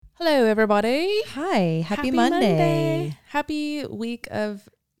Hello, everybody. Hi. Happy Monday. Happy week of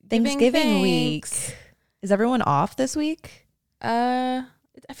Thanksgiving week. Is everyone off this week? I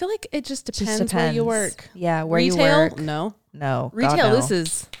feel like it just depends where you work. Yeah, where Retail? you work. No. God, Retail, no.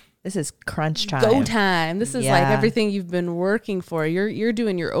 this is crunch time. go time. This is like Yeah. everything you've been working for. You're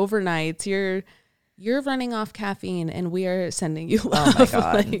doing your overnights. You're running off caffeine, and we are sending you Oh my off.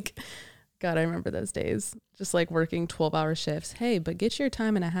 God. God, I remember those days. Just like working 12-hour shifts. Hey, but get your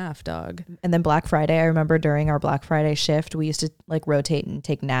time and a half, dog. And then Black Friday, I remember during our Black Friday shift, we used to like rotate and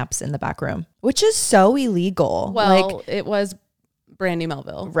take naps in the back room, which is so illegal. Well, it was Brandy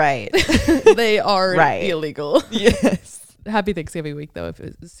Melville. Right. They are Right. illegal. Yes. Happy Thanksgiving week, though.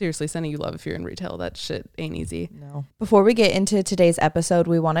 Seriously, sending you love if you're in retail. That shit ain't easy. No. Before we get into today's episode,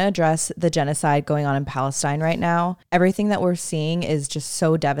 we want to address the genocide going on in Palestine right now. Everything that we're seeing is just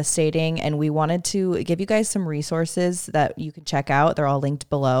so devastating, and we wanted to give you guys some resources that you can check out. They're all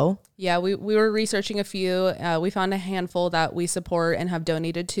linked below. Yeah, we were researching a few. We found a handful that we support and have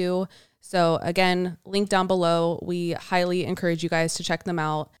donated to. So again, link down below. We highly encourage you guys to check them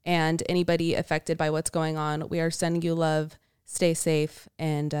out. And anybody affected by what's going on, we are sending you love. Stay safe,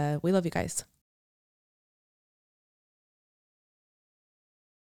 and we love you guys.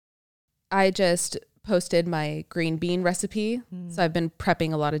 I just posted my green bean recipe. So I've been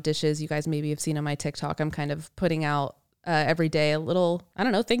prepping a lot of dishes. You guys maybe have seen on my TikTok. I'm kind of putting out every day a little, I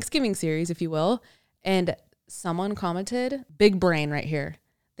don't know, Thanksgiving series, if you will. And someone commented, big brain right here.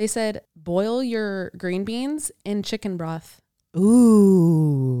 They said, boil your green beans in chicken broth.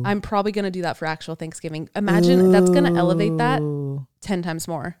 Ooh. I'm probably going to do that for actual Thanksgiving. Imagine that's going to elevate that Ooh. 10 times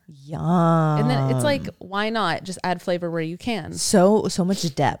more. Yum. And then it's like, why not just add flavor where you can? So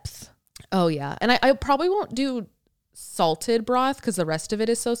much depth. Oh, yeah. And I probably won't do salted broth because the rest of it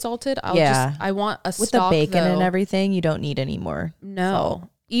is so salted. I want a With stock, the bacon though. and everything, you don't need any more. No. salt.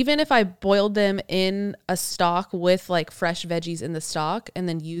 Even if I boiled them in a stock with like fresh veggies in the stock and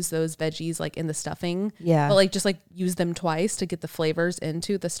then use those veggies like in the stuffing. Yeah. But like just like use them twice to get the flavors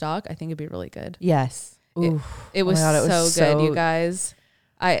into the stock, I think it'd be really good. Yes. Ooh. It was, my God, it so was good, so- you guys.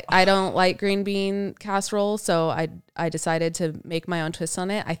 I don't like green bean casserole, so I decided to make my own twist on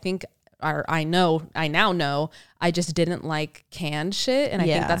it. I now know I just didn't like canned shit, and I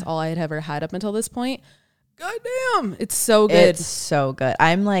think that's all I had ever had up until this point. God damn, it's so good. It's so good.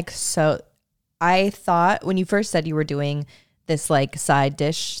 I'm like, I thought when you first said you were doing this like side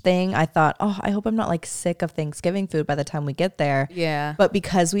dish thing, I thought, oh, I hope I'm not like sick of Thanksgiving food by the time we get there. Yeah. But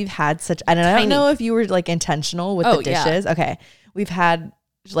because we've had such, I don't know if you were like intentional with the dishes. Yeah. Okay. We've had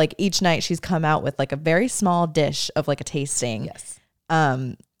like each night she's come out with like a very small dish of like a tasting. Yes.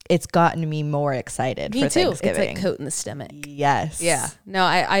 It's gotten me more excited for Thanksgiving. It's like coating the stomach. Yes. Yeah. No,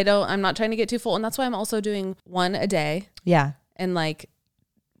 I'm not trying to get too full. And that's why I'm also doing one a day. Yeah. And like,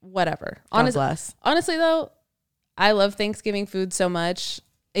 whatever. God bless. Honestly though, I love Thanksgiving food so much.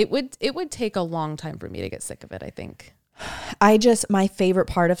 It would take a long time for me to get sick of it, I think. My favorite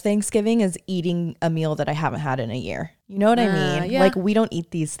part of Thanksgiving is eating a meal that I haven't had in a year. You know what I mean? Yeah. Like we don't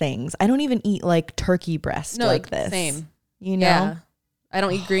eat these things. I don't even eat like turkey breast like this. Same. You know? Yeah. I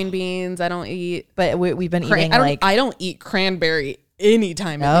don't eat green beans. I don't eat. But we've been eating I don't eat cranberry any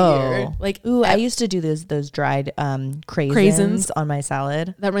time of the year. Like, ooh, I used to do those dried craisins on my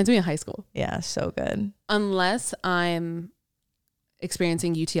salad. That reminds me of high school. Yeah, so good. Unless I'm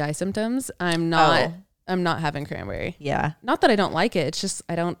experiencing UTI symptoms, I'm not having cranberry. Yeah. Not that I don't like it. It's just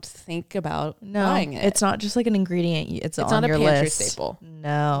I don't think about buying it. It's not just like an ingredient. It's on not your a pantry list. staple.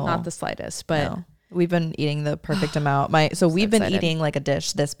 No, Not the slightest. But no. We've been eting the perfect amount. We've been eating like a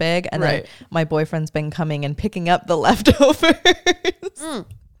dish this big, and then my boyfriend's been coming and picking up the leftovers.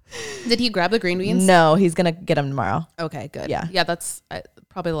 Did he grab the green beans? No, he's gonna get them tomorrow. Okay, good. Yeah. That's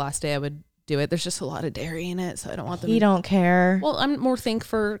probably the last day I would do it. There's just a lot of dairy in it, so I don't want them. He don't care. Well, I'm more think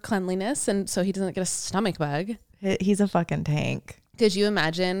for cleanliness, and so he doesn't get a stomach bug. He's a fucking tank. Could you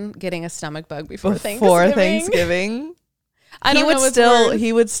imagine getting a stomach bug before Thanksgiving? He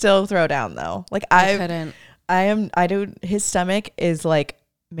would still throw down though. Like his stomach is like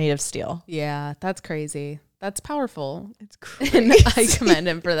made of steel. Yeah, that's crazy. That's powerful. It's crazy. And I commend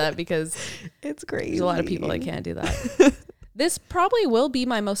him for that because it's crazy. There's a lot of people that can't do that. This probably will be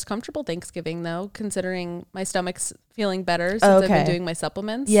my most comfortable Thanksgiving though, considering my stomach's feeling better since I've been doing my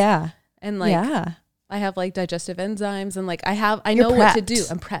supplements. Yeah. And like I have like digestive enzymes and like I know prepped. what to do.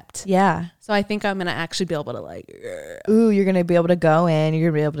 I'm prepped. Yeah. So I think I'm going to actually be able to like. Ooh, you're going to be able to go in.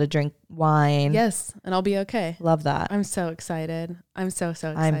 You're going to be able to drink wine. Yes. And I'll be okay. Love that. I'm so excited. I'm so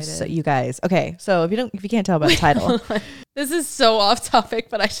excited. You guys. Okay. So if you can't tell by the title. This is so off topic,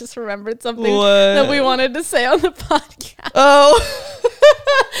 but I just remembered something that we wanted to say on the podcast. Oh.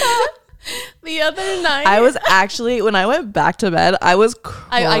 the other night. I was actually, when I went back to bed, I was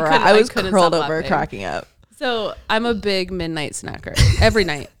I couldn't curled stop over laughing. cracking up. So I'm a big midnight snacker every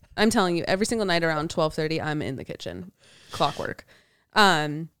night. I'm telling you, every single night around 12:30, I'm in the kitchen, clockwork.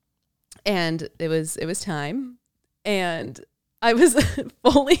 And it was time, and I was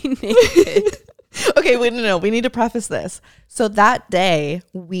fully naked. Okay, wait, no, we need to preface this. So that day,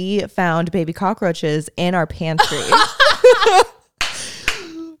 we found baby cockroaches in our pantry.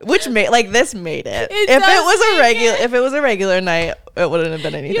 Which made this made it. If it was a regular night, it wouldn't have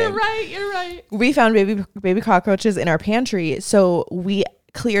been anything. You're right. We found baby cockroaches in our pantry, so we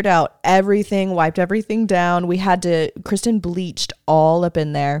cleared out everything, wiped everything down. Kristen bleached all up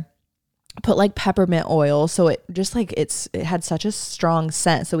in there, put like peppermint oil, so it just it had such a strong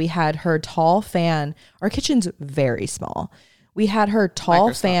scent. So we had her tall fan. Our kitchen's very small. We had her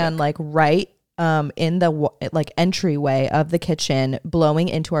tall fan right in the entryway of the kitchen, blowing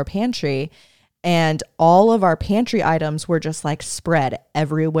into our pantry, and all of our pantry items were just spread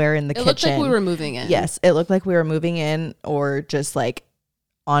everywhere in the kitchen. It looked like we were moving in. Yes, it looked like we were moving in, or just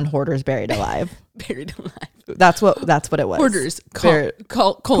on Hoarders Buried Alive. Buried alive. That's what it was. Hoarders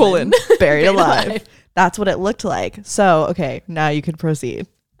colon buried alive. That's what it looked like. So okay, now you can proceed.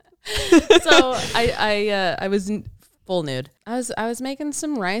 So I was full nude. I was making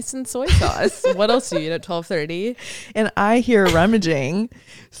some rice and soy sauce. What else do you eat at 12:30? And I hear rummaging.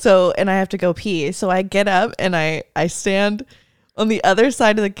 And I have to go pee. So I get up and I stand on the other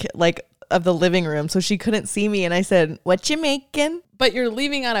side of the living room, so she couldn't see me. And I said, "What you making?" But you're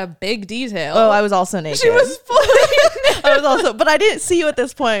leaving out a big detail. Oh, I was also naked. She was fully. I was also, but I didn't see you at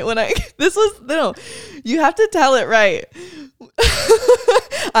this point you have to tell it right.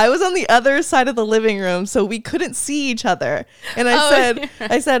 I was on the other side of the living room, so we couldn't see each other. And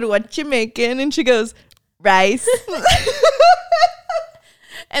I said, "What you making?" And she goes, "Rice."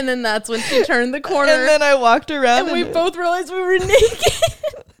 And then that's when she turned the corner. And then I walked around. And we both realized we were naked.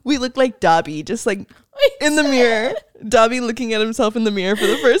 We looked like Dobby, just in the mirror. Dobby looking at himself in the mirror for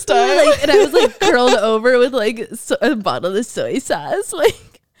the first time. And I was curled over with a bottle of soy sauce.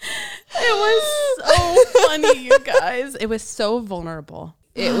 It was so funny, you guys. It was so vulnerable.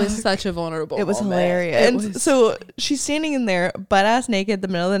 It was such a vulnerable It was moment. hilarious. So she's standing in there, butt ass naked, the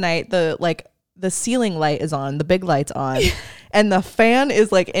middle of the night. The ceiling light is on, the big light's on, and the fan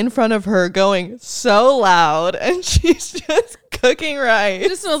is in front of her going so loud, and she's just cooking rice. It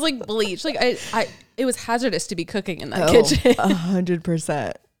just smells like bleach. It was hazardous to be cooking in that kitchen.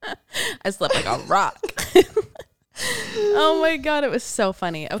 100%. I slept like a rock. Oh my God, it was so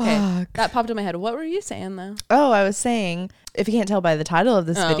funny. Okay, Fuck. That popped in my head. What were you saying though? Oh, I was saying, if you can't tell by the title of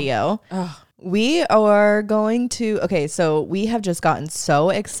this video, we are going to, so we have just gotten so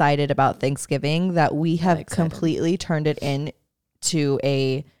excited about Thanksgiving that we have completely turned it into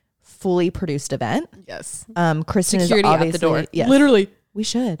a fully produced event. Yes. Kristen security is obviously at the door. Yes. Literally. We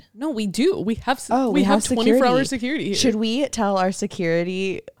should. No, we do. We have. We have 24-hour security here. Should we tell our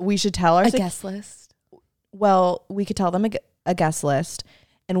security? We should tell our guest list. Well, we could tell them a guest list,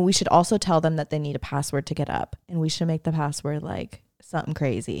 and we should also tell them that they need a password to get up, and we should make the password something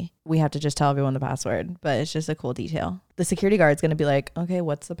crazy. We have to just tell everyone the password, but it's just a cool detail. The security guard's going to be like, "Okay,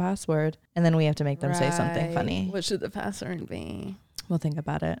 what's the password?" And then we have to make them say something funny. What should the password be? We'll think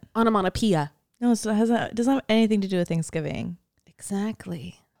about it. Onomatopoeia. No, so it doesn't have anything to do with Thanksgiving.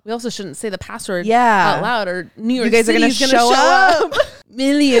 Exactly. We also shouldn't say the password Yeah. out loud, or New York You guys City's are going to show up.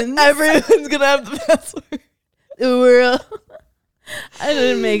 Millions. Everyone's going to have the password. The world. I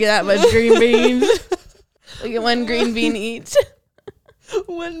didn't make that much green beans. We get one green bean each.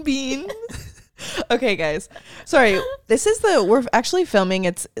 One bean. Okay, guys. Sorry. We're actually filming.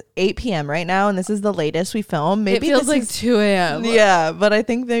 It's 8 p.m. right now, and this is the latest we film. Maybe it feels like 2 a.m. Yeah, but I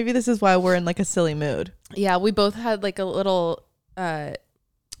think maybe this is why we're in a silly mood. Yeah, we both had a little.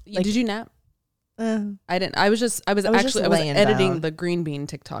 Did you nap? I didn't. I was editing the green bean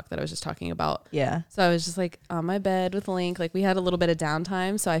TikTok that I was just talking about. Yeah. So I was just on my bed with Link. We had a little bit of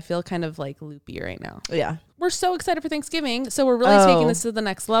downtime, so I feel kind of loopy right now. Yeah. We're so excited for Thanksgiving, so we're really taking this to the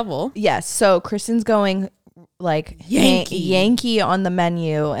next level. Yes. So Kristen's going Yankee on the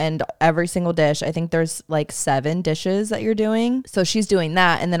menu, and every single dish. I think there's 7 dishes that you're doing. So she's doing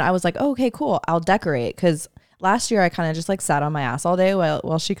that, and then I was like, oh, okay, cool. I'll decorate, because last year I kind of just sat on my ass all day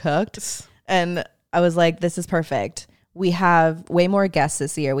while she cooked. And I was like, this is perfect. We have way more guests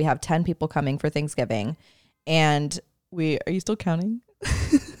this year. We have 10 people coming for Thanksgiving. And are you still counting?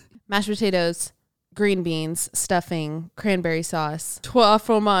 Mashed potatoes, green beans, stuffing, cranberry sauce, trois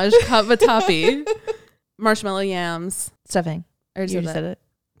fromage cavatappi, marshmallow yams. Stuffing. Or You just said it.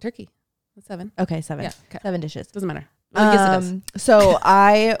 Turkey. That's 7. Okay, 7. Yeah, okay. 7 dishes. Doesn't matter. Well, yes, it is. So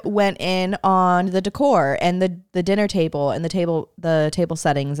I went in on the decor and the dinner table and the table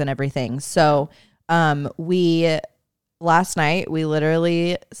settings and everything. So last night we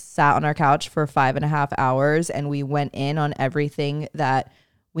literally sat on our couch for 5.5 hours and we went in on everything that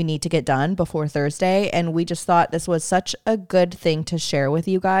we need to get done before Thursday. And we just thought this was such a good thing to share with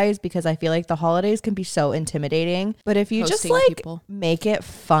you guys because I feel like the holidays can be so intimidating. But if you just like people. Make it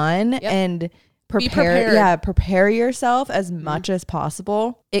fun and prepare yourself as much as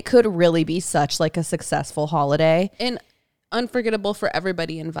possible, it could really be such like a successful holiday. And unforgettable for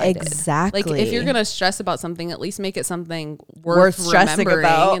everybody invited. Exactly. Like if you're gonna stress about something, at least make it something worth stressing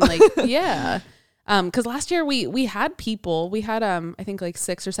about. And like, yeah. Because last year we had people. We had I think like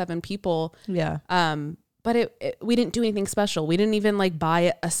 6 or 7 people. Yeah. But we didn't do anything special. We didn't even like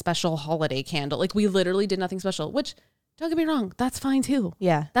buy a special holiday candle. Like we literally did nothing special. Which, don't get me wrong, that's fine too.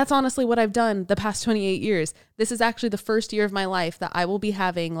 Yeah. That's honestly what I've done the past 28 years. This is actually the first year of my life that I will be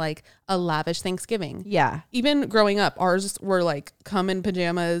having like a lavish Thanksgiving. Yeah. Even growing up, ours were like come in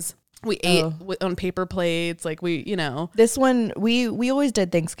pajamas. We ate on paper plates. Like this one, we always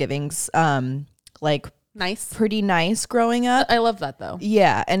did Thanksgivings, like nice, pretty nice growing up. I love that though.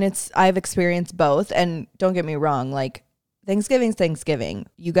 Yeah. And I've experienced both. And don't get me wrong, like Thanksgiving's Thanksgiving.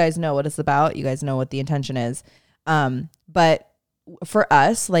 You guys know what it's about. You guys know what the intention is. But for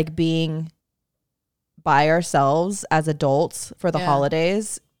us, like being by ourselves as adults for the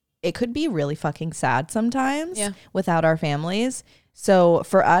holidays, it could be really fucking sad sometimes without our families. So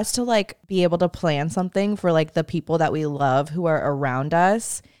for us to like be able to plan something for like the people that we love who are around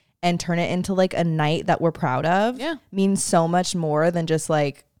us and turn it into like a night that we're proud of means so much more than just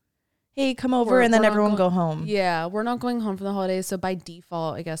like, hey, come over and then everyone go home. Yeah, we're not going home for the holidays. So by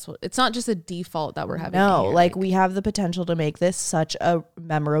default, I guess it's not just a default that we're having. No, like we have the potential to make this such a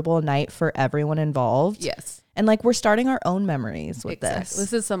memorable night for everyone involved. Yes. And like we're starting our own memories with this.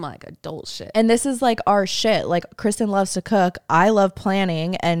 This is some like adult shit. And this is like our shit. Like Kristen loves to cook. I love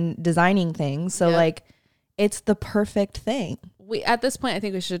planning and designing things. So like it's the perfect thing. At this point, I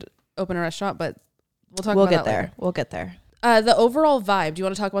think we should open a restaurant, but we'll get there. Later. We'll get there. The overall vibe. Do you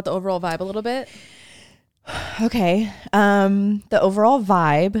want to talk about the overall vibe a little bit? Okay. The overall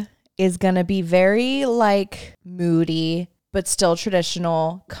vibe is going to be very like moody, but still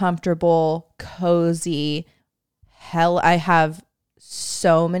traditional, comfortable, cozy. Hell, I have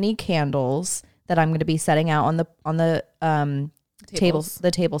so many candles that I'm going to be setting out on the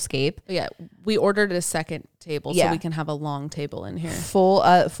tablescape. Yeah, we ordered a second table so we can have a long table in here. Full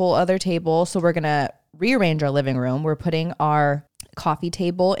other table. So we're going to rearrange our living room. We're putting our coffee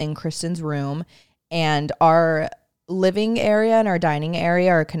table in Kristen's room, and our living area and our dining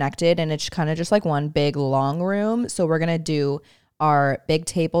area are connected, and it's kind of just like one big long room. So we're going to do our big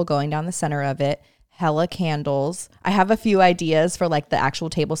table going down the center of it, hella candles. I have a few ideas for like the actual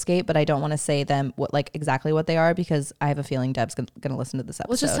tablescape, but I don't want to say them exactly what they are because I have a feeling Deb's going to listen to this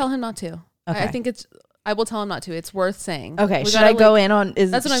episode. Let's just tell him not to. Okay. I will tell him not to. It's worth saying. Okay. Should I go in on the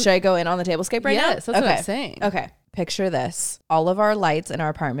tablescape right now? Yes, that's what I'm saying. Okay. Picture this. All of our lights in our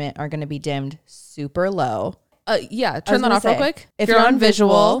apartment are going to be dimmed super low. Turn that off real quick. If you're on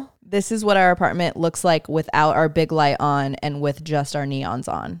visual, this is what our apartment looks like without our big light on and with just our neons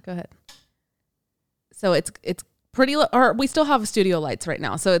on. Go ahead. So it's pretty or we still have studio lights right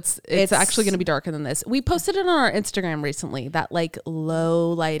now, so it's actually going to be darker than this. We posted it on our Instagram recently, that like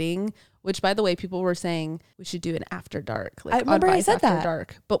low lighting, which by the way, people were saying we should do an after dark. Like I remember I said that.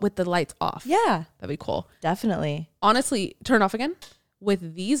 Dark, but with the lights off. Yeah, that'd be cool. Definitely. Honestly, turn off again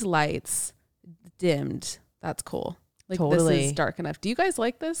with these lights dimmed. That's cool. Like totally. This is dark enough. Do you guys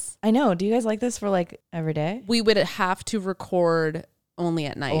like this? I know. Do you guys like this for like every day? We would have to record only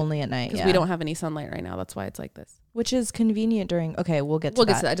at night. Only at night, because we don't have any sunlight right now. That's why it's like this. Which is convenient during. Okay, we'll get to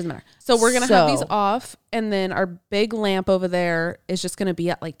that. It doesn't matter. So we're gonna have these off, and then our big lamp over there is just gonna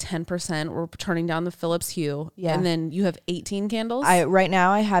be at like 10%. We're turning down the Philips Hue. Yeah. And then you have 18 candles. Right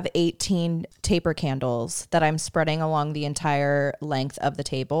now I have 18 taper candles that I'm spreading along the entire length of the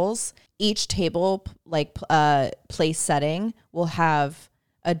tables. Each table place setting will have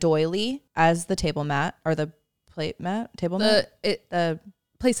a doily as the table mat or the plate mat, table mat. The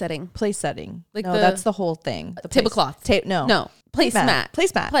place setting. Place setting. Like that's the whole thing. The tablecloth. No. Place mat.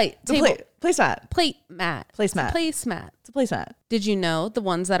 Place mat. Place mat. Place mat. It's a place mat. Did you know the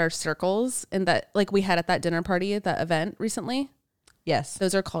ones that are circles and that like we had at that dinner party at that event recently? Yes.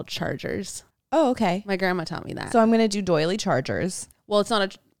 Those are called chargers. Oh, okay. My grandma taught me that. So I'm going to do doily chargers. Well, it's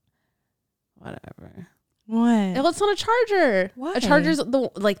not whatever. What? Well, it's not a charger. Why? A charger's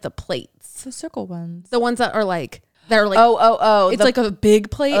the plates. The circle ones. The ones that are like They're like, it's like a big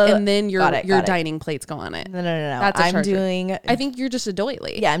plate, and then your dining plates go on it. No. That's a charger. doing. I think you're just a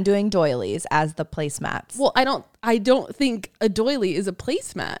doily. Yeah, I'm doing doilies as the placemats. Well, I don't think a doily is a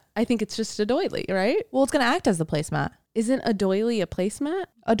placemat. I think it's just a doily, right? Well, it's gonna act as the placemat. Isn't a doily a placemat?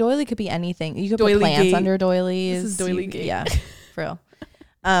 A doily could be anything. You could Doily put plants gate. under doilies. This is doily gate. Yeah, for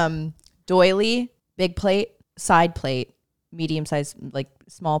real. Doily, big plate, side plate, medium size, like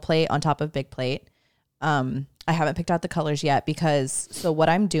small plate on top of big plate. I haven't picked out the colors yet so what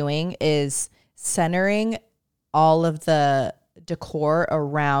I'm doing is centering all of the decor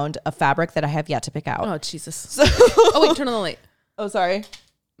around a fabric that I have yet to pick out. Oh, Jesus. Oh, wait, turn on the light. Oh, sorry.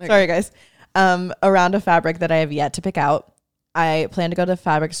 Sorry, guys. Around a fabric that I have yet to pick out. I plan to go to the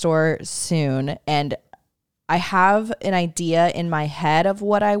fabric store soon, and I have an idea in my head of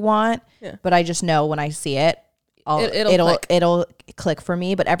what I want, but I just know when I see it, it'll click for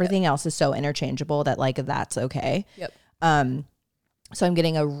me, but everything else is so interchangeable that like that's okay. Yep. So I'm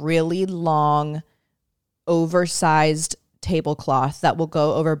getting a really long, oversized tablecloth that will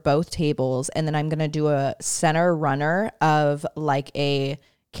go over both tables, and then I'm gonna do a center runner of like a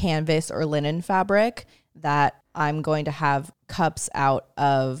canvas or linen fabric that I'm going to have cups out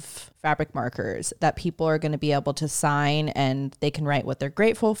of fabric markers that people are going to be able to sign, and they can write what they're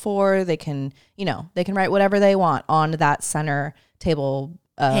grateful for. They can, they can write whatever they want on that center table.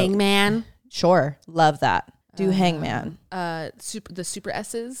 Hangman. Sure. Love that. Do hangman. The super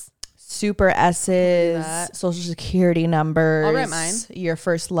S's. Super S's, social security numbers. I'll write mine. Your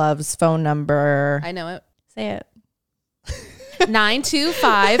first love's phone number. I know it. Say it.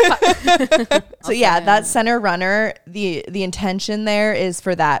 925. So yeah, that center runner, the intention there is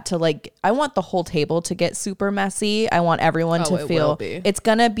for that to like, I want the whole table to get super messy. I want everyone to feel it's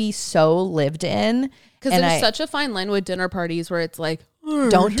gonna be so lived in. Because there's such a fine line with dinner parties where it's like,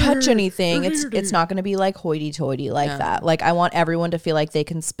 don't touch anything. It's not gonna be like hoity-toity like that. Like I want everyone to feel like they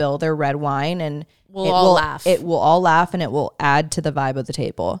can spill their red wine and we'll all laugh. It will all laugh, and it will add to the vibe of the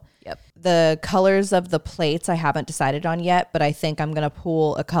table. Yep. The colors of the plates I haven't decided on yet, but I think I'm going to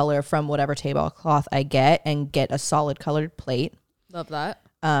pull a color from whatever tablecloth I get and get a solid colored plate. Love that.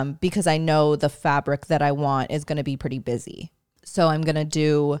 Because I know the fabric that I want is going to be pretty busy. So I'm going to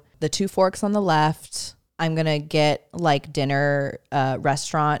do the 2 forks on the left. I'm going to get like dinner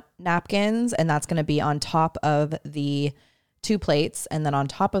restaurant napkins, and that's going to be on top of the 2 plates. And then on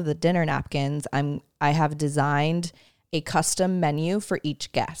top of the dinner napkins, I have designed a custom menu for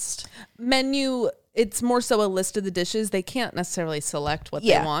each guest. Menu, it's more so a list of the dishes. They can't necessarily select what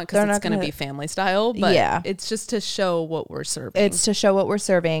they want because it's going to be family style, but it's just to show what we're serving. It's to show what we're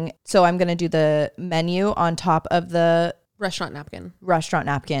serving. So I'm going to do the menu on top of the restaurant napkin,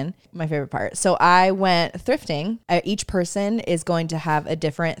 my favorite part. So I went thrifting. Each person is going to have a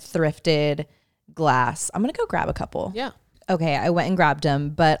different thrifted glass. I'm going to go grab a couple. Yeah. Okay, I went and grabbed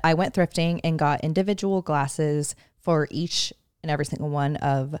them, but I went thrifting and got individual glasses for each and every single one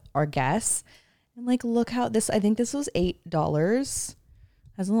of our guests. And like, look how I think this was $8.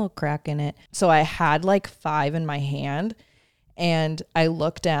 Has a little crack in it. So I had like 5 in my hand, and I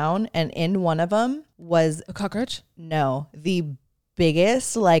looked down, and in one of them was a cockroach. No, the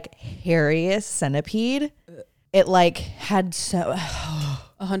biggest, like hairiest centipede. It like had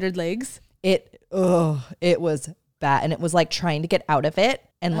 100 legs. It was bad, and it was like trying to get out of it.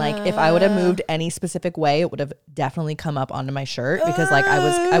 And like, if I would have moved any specific way, it would have definitely come up onto my shirt because like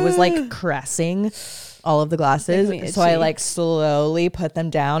I was like caressing all of the glasses. So I like slowly put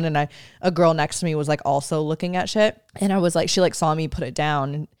them down, and a girl next to me was like also looking at shit. And I was like, she like saw me put it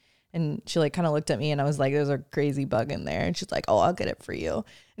down, and she like kind of looked at me, and I was like, there's a crazy bug in there. And she's like, oh, I'll get it for you.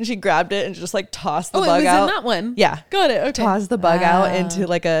 And she grabbed it and just like tossed the bug out. Oh, it was in that one? Yeah. Got it. Okay. Tossed the bug out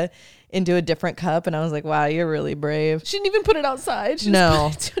into a different cup, and I was like, wow, you're really brave. She didn't even put it outside.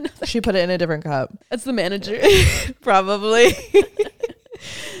 She put it in a different cup. That's the manager. Probably.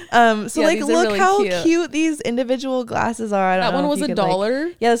 So like, look really how cute these individual glasses are. That one was $1.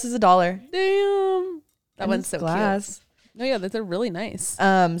 Like, yeah, this is $1. Damn. That one's so cute. No, yeah, they're really nice.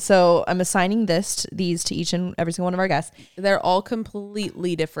 So I'm assigning these to each and every single one of our guests. They're all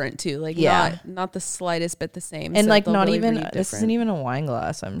completely different too. Like not the slightest bit the same. And so like not really even this isn't even a wine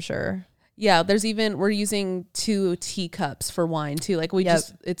glass, I'm sure. Yeah, we're using 2 teacups for wine too. Like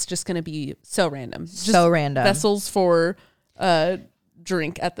it's just gonna be so random. So random. Vessels for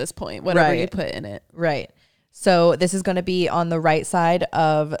drink at this point, whatever you put in it. Right. So this is gonna be on the right side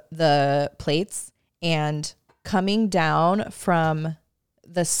of the plates, and coming down from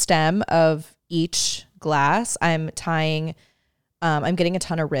the stem of each glass, I'm getting a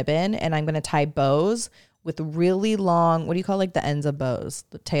ton of ribbon, and I'm going to tie bows with really long, what do you call like the ends of bows?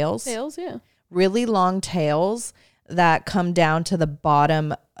 The tails? Tails, yeah. Really long tails that come down to the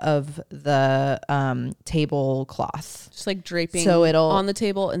bottom of the tablecloth. Just like draping So it'll on the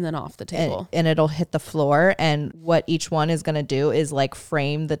table and then off the table. And it'll hit the floor. And what each one is going to do is like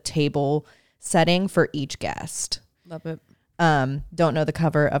frame the table setting for each guest. Love it. Don't know the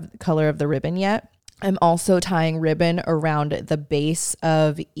color of the ribbon yet. I'm also tying ribbon around the base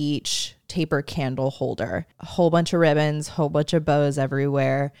of each taper candle holder. A whole bunch of ribbons, whole bunch of bows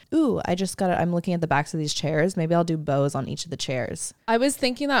everywhere. Ooh, I'm looking at the backs of these chairs. Maybe I'll do bows on each of the chairs. I was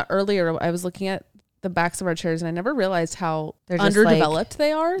thinking that earlier. I was looking at the backs of our chairs and I never realized how They're just underdeveloped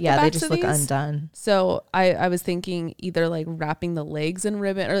they are. Yeah, they just look undone. So I was thinking either like wrapping the legs in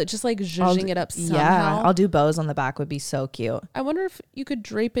ribbon or just like zhuzhing it up somehow. Yeah, I'll do bows on the back would be so cute. I wonder if you could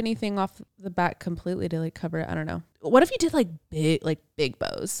drape anything off the back completely to like cover it. I don't know. What if you did like big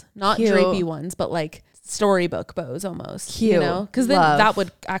bows, not Cute. drapey ones, but like storybook bows almost, Cute. you know? Because then Love. that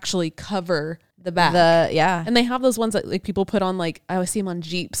would actually cover the back. Yeah. And they have those ones that like people put on, like I always see them on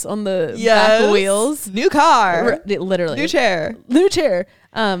Jeeps on the back wheels. New car. Literally. New chair.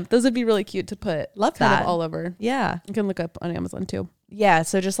 Those would be really cute to put Love kind that. of all over. Yeah. You can look up on Amazon too. Yeah,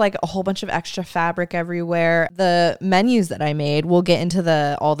 so just like a whole bunch of extra fabric everywhere. The menus that I made, we'll get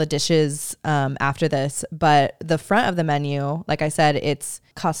into all the dishes after this, but the front of the menu, like I said, it's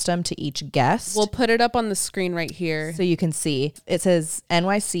custom to each guest. We'll put it up on the screen right here. So you can see. It says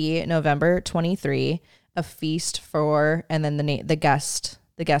NYC November 23, a feast for, and then the guest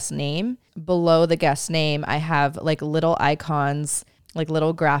name. Below the guest name, I have like little icons, like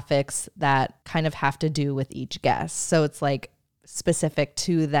little graphics that kind of have to do with each guest. So it's like specific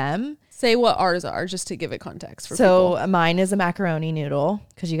to them. Say what ours are just to give it context for so people. Mine is a macaroni noodle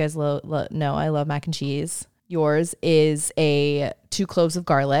because you guys know I love mac and cheese. Yours is 2 cloves of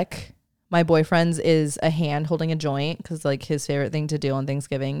garlic. My boyfriend's is a hand holding a joint because like his favorite thing to do on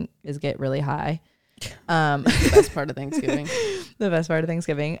Thanksgiving is get really high. The best part of Thanksgiving. The best part of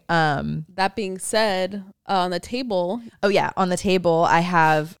Thanksgiving. That being said, on the table. Oh yeah, on the table I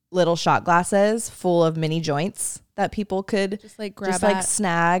have little shot glasses full of mini joints that people could Just like grab like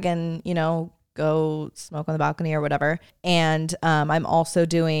snag and, you know, go smoke on the balcony or whatever. And I'm also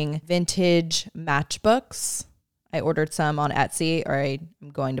doing vintage matchbooks. I ordered some on Etsy, or I'm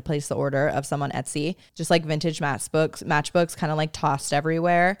going to place the order of some on Etsy. Just like vintage matchbooks kind of like tossed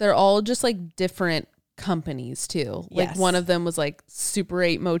everywhere. They're all just like different companies too. Like Yes. one of them was like Super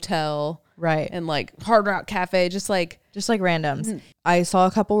 8 Motel. Right. And like Hard Rock Cafe, just like randoms. I saw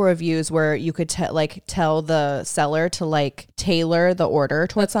a couple reviews where you could tell the seller to like tailor the order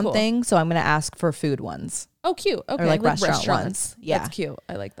towards That's cool. something. So I'm going to ask for food ones. oh cute. Okay. Or like restaurant ones. Yeah. That's cute.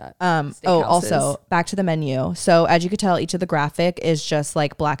 I like that. Also back to the menu. So as you could tell, each of the graphic is just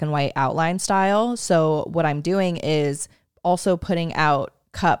like black and white outline style. So what I'm doing is also putting out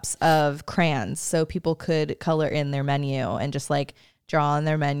cups of crayons so people could color in their menu and just like draw on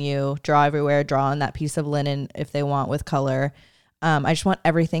their menu, draw everywhere, draw on that piece of linen if they want with color. I just want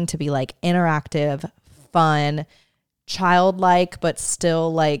everything to be like interactive, fun, childlike, but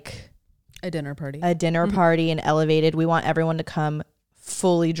still like a dinner party. party and elevated. We want everyone to come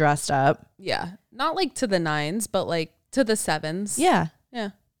fully dressed up. Yeah. Not like to the 9s, but like to the 7s. Yeah. Yeah.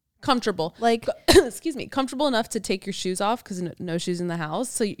 Comfortable. Like, excuse me, comfortable enough to take your shoes off because no shoes in the house.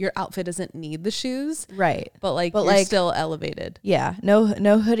 So your outfit doesn't need the shoes. right. But you're still elevated. Yeah. No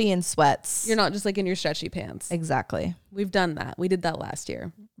hoodie and sweats. You're not just like in your stretchy pants. Exactly. We've done that. We did that last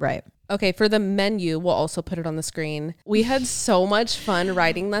year. Right. Okay, for the menu, we'll also put it on the screen. We had so much fun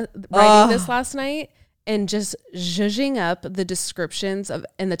writing this last night and just zhuzhing up the descriptions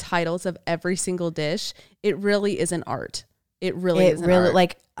and the titles of every single dish. It really is an art. It really is an art.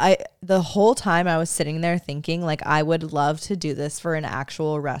 Like the whole time I was sitting there thinking like I would love to do this for an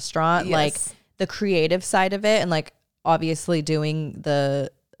actual restaurant. Yes. Like the creative side of it and like obviously doing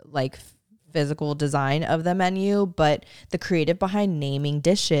the like physical design of the menu, but the creative behind naming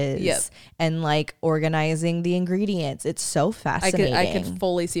dishes and like organizing the ingredients. It's so fascinating. I could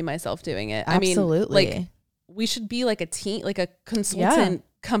fully see myself doing it. Absolutely. I mean, like we should be like a team, like a consultant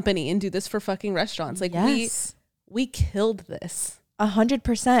company and do this for fucking restaurants. Like we killed this.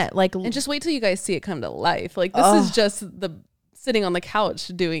 100%. Like, and just wait till you guys see it come to life. Like this is just the sitting on the couch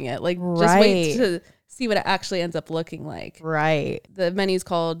doing it. Like just wait to see what it actually ends up looking like. Right. The menu's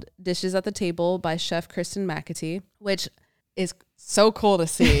called Dishes at the Table by Chef Kristen McAtee, which is so cool to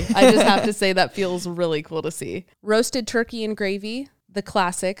see. I just have to say that feels really cool to see. Roasted turkey and gravy, the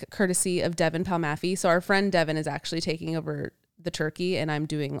classic, courtesy of Devin Palmaffi. So our friend Devin is actually taking over the turkey and I'm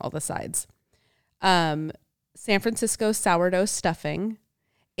doing all the sides. San Francisco sourdough stuffing,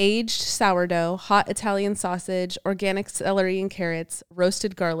 aged sourdough, hot Italian sausage, organic celery and carrots,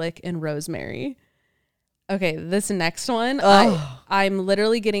 roasted garlic, and rosemary. Okay, this next one, Ugh. I'm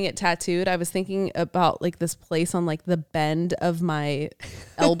literally getting it tattooed. I was thinking about like this place on like the bend of my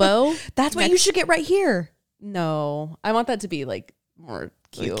elbow. That's what you should get right here. No, I want that to be like more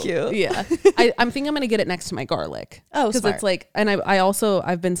cute. Cute. Yeah. I'm thinking I'm going to get it next to my garlic. Oh, because smart. it's like, and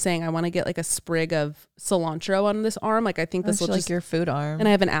I've been saying I want to get like a sprig of cilantro on this arm. Like I think this will like just, your food arm. and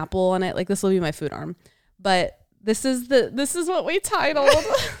I have an apple on it. Like this will be my food arm. But this is what we titled.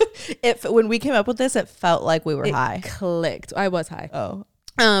 When we came up with this, it felt like we were high. Clicked. I was high. Oh,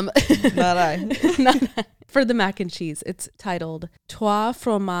 Not I. For the mac and cheese, it's titled Trois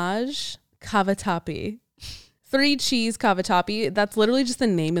Fromage Cavatappi. 3 cheese cavatappi. That's literally just the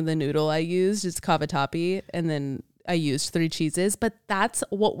name of the noodle I used. It's cavatappi, and then I used 3 cheeses. But that's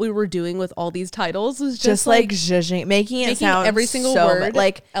what we were doing with all these titles. Was just like zhuzhing, making it sound every single so word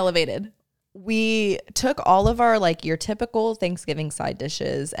like elevated. We took all of our like your typical Thanksgiving side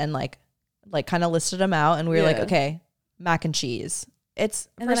dishes and like kind of listed them out, and we were like, okay, mac and cheese. And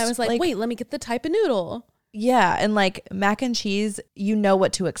then I was like, wait, let me get the type of noodle. Yeah, and like mac and cheese, you know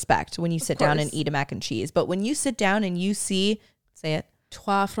what to expect when you sit down and eat a mac and cheese. But when you sit down and you see, say it,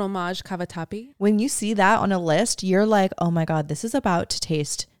 Trois fromage cavatappi. When you see that on a list, you're like, oh my God, this is about to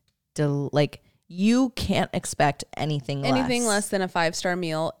taste like you can't expect anything less than a 5-star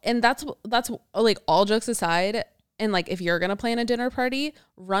meal. And that's like, all jokes aside, and like if you're gonna plan a dinner party,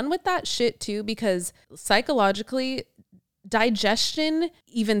 run with that shit too, because psychologically digestion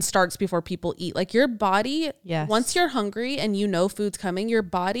even starts before people eat. Like your body, once you're hungry and you know food's coming, your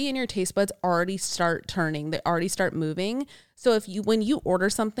body and your taste buds already start turning. They already start moving. So when you order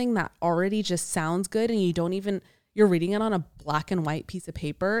something that already just sounds good and you're reading it on a black and white piece of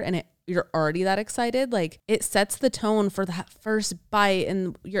paper and you're already that excited, like it sets the tone for that first bite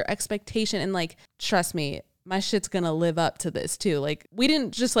and your expectation. And like, trust me, my shit's gonna live up to this too. Like we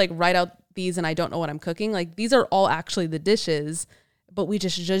didn't just like write out these and I don't know what I'm cooking. Like these are all actually the dishes, but we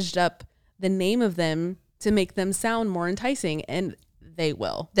just judged up the name of them to make them sound more enticing, and they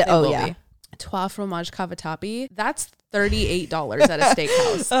will. They will be. Trois fromage cavatappi. That's $38 at a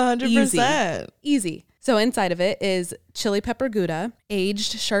steakhouse. 100%. Easy. So inside of it is chili pepper Gouda,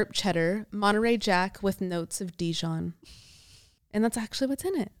 aged sharp cheddar, Monterey Jack with notes of Dijon. And that's actually what's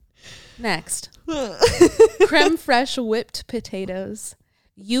in it. Next. Creme fraiche whipped potatoes.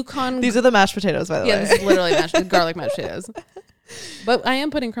 Yukon. These are the mashed potatoes, by the way. Yeah, this is literally garlic mashed potatoes. But I am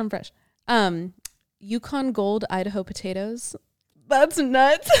putting creme fraiche. Yukon Gold Idaho potatoes. That's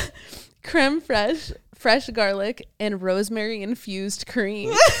nuts. Creme fraiche, fresh garlic, and rosemary infused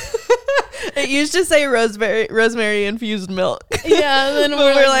cream. It used to say rosemary infused milk. Yeah, and then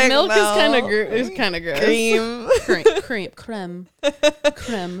we're like milk no. is kind of gross. Creme.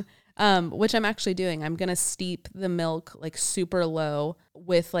 Which I'm actually doing. I'm gonna steep the milk like super low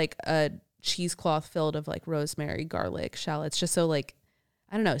with like a cheesecloth filled of like rosemary, garlic, shallots, just so like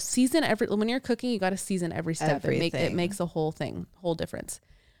I don't know. Season when you're cooking, you got to season every step. It makes a whole difference.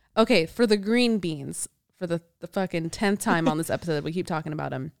 Okay, for the green beans, for the fucking 10th time on this episode, we keep talking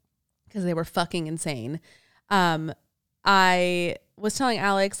about them because they were fucking insane. I was telling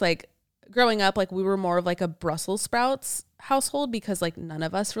Alex, like, growing up, like, we were more of like a Brussels sprouts household because like none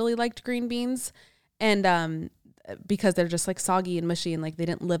of us really liked green beans, and because they're just like soggy and mushy and like they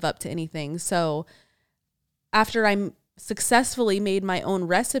didn't live up to anything. So after I successfully made my own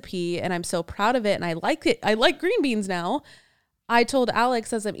recipe and I'm so proud of it and I like it, I like green beans now, I told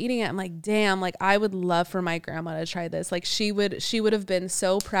Alex as I'm eating it, I'm like, damn, like I would love for my grandma to try this. Like she would have been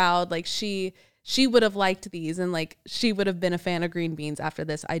so proud. Like she would have liked these, and like she would have been a fan of green beans after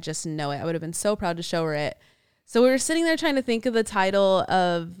this. I just know it. I would have been so proud to show her it. So we were sitting there trying to think of the title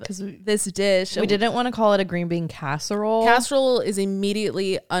of this dish. We didn't want to call it a green bean casserole. Casserole is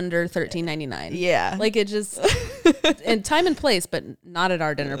immediately under $13.99. Yeah. Like it just, and time and place, but not at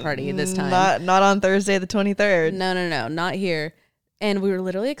our dinner party this time. Not on Thursday the 23rd. No, not here. And we were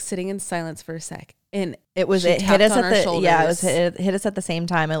literally like sitting in silence for a sec. And it hit us at the same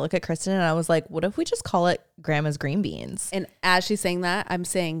time. I look at Kristen and I was like, what if we just call it Grandma's Green Beans? And as she's saying that, I'm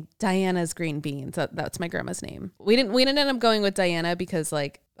saying Diana's Green Beans. That's my grandma's name. We didn't end up going with Diana because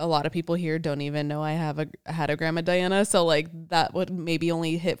like a lot of people here don't even know I had a grandma Diana. So like that would maybe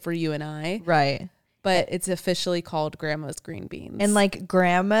only hit for you and I. Right. But it's officially called Grandma's Green Beans. And like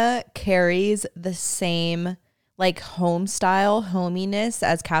grandma carries the same like home style hominess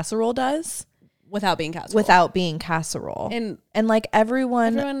as casserole does. Without being casserole. And like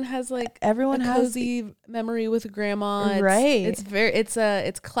everyone has like a cozy memory with grandma. Right.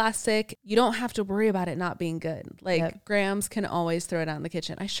 It's classic. You don't have to worry about it not being good. Like grams can always throw it out in the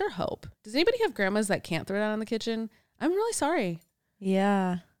kitchen. I sure hope. Does anybody have grandmas that can't throw it out in the kitchen? I'm really sorry.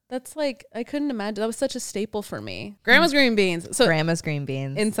 Yeah. That's like, I couldn't imagine. That was such a staple for me. Grandma's green beans. So Grandma's green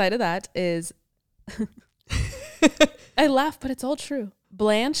beans. inside of that is, I laugh, but it's all true.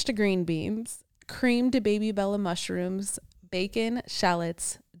 Blanched green beans, creamed baby bella mushrooms, bacon,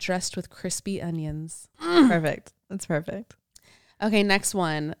 shallots, dressed with crispy onions. Perfect. That's perfect. Okay, next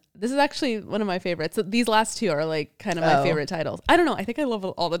one. This is actually one of my favorites. So these last two are like kind of my favorite titles. I don't know. I think I love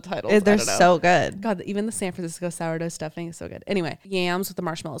all the titles. They're so good. God, even the San Francisco sourdough stuffing is so good. Anyway, yams with the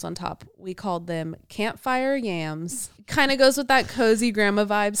marshmallows on top. We called them campfire yams. Kind of goes with that cozy grandma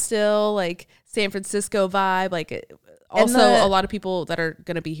vibe still, like San Francisco vibe. Like also a lot of people that are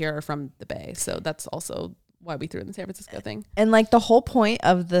going to be here are from the Bay. So that's also why we threw in the San Francisco thing. And like the whole point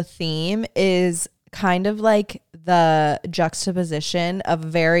of the theme is kind of like the juxtaposition of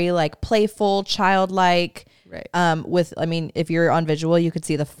very like playful, childlike, right? With, I mean, if you're on visual, you could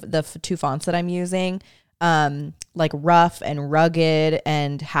see the two fonts that I'm using, like rough and rugged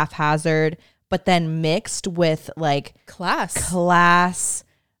and haphazard, but then mixed with like class,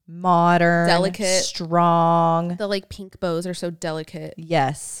 modern, delicate, strong. The like pink bows are so delicate.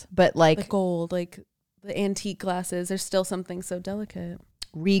 Yes, but like the gold, like the antique glasses. There's still something so delicate,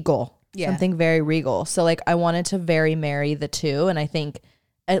 regal. Yeah. Something very regal. So like I wanted to very marry the two. And I think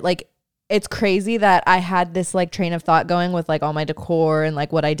it's crazy that I had this like train of thought going with like all my decor and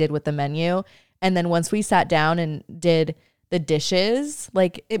like what I did with the menu. And then once we sat down and did the dishes,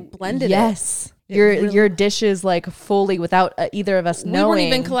 like it blended. Yes. Your dishes like fully without either of us knowing. We weren't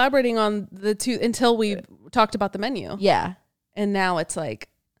even collaborating on the two until we talked about the menu. Yeah. And now it's like.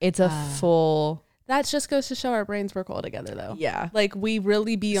 It's a full. That just goes to show our brains work well together, though. Yeah. Like, we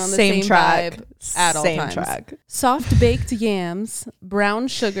really be on the same track vibe at all times. Same track. Soft baked yams, brown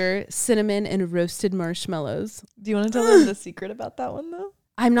sugar, cinnamon, and roasted marshmallows. Do you want to tell them the secret about that one, though?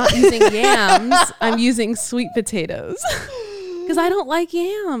 I'm not using yams. I'm using sweet potatoes. Because I don't like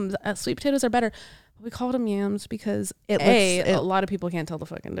yams. Sweet potatoes are better. We called them yams because a lot of people can't tell the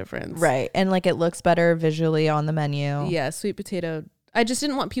fucking difference. Right. And, like, it looks better visually on the menu. Yeah, sweet potato. I just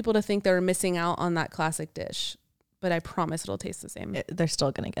didn't want people to think they were missing out on that classic dish, but I promise it'll taste the same. They're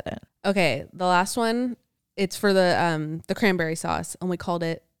still going to get it. Okay, the last one, it's for the cranberry sauce, and we called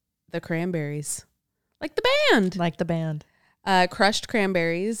it the cranberries. Like the band. Like the band. Crushed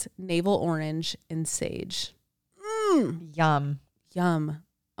cranberries, navel orange, and sage. Yum.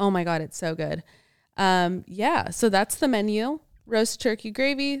 Oh my God, it's so good. Yeah, so that's the menu. Roast turkey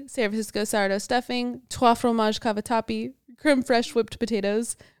gravy, San Francisco sourdough stuffing, trois fromage cavatappi, creme fraiche whipped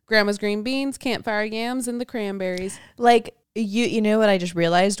potatoes, grandma's green beans, campfire yams, and the cranberries. Like, you know what I just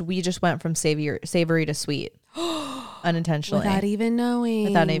realized? We just went from savory to sweet. Unintentionally. Without even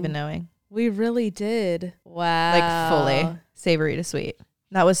knowing. We really did. Wow. Like fully savory to sweet.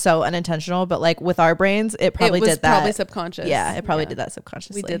 That was so unintentional, but like with our brains, it probably did that. It was probably subconscious. Yeah, it probably did that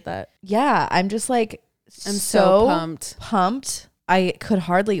subconsciously. We did that. Yeah, I'm just like, I'm so pumped. I could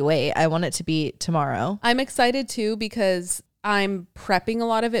hardly wait. I want it to be tomorrow. I'm excited too because I'm prepping a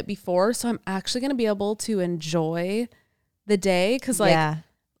lot of it before, so I'm actually going to be able to enjoy the day because like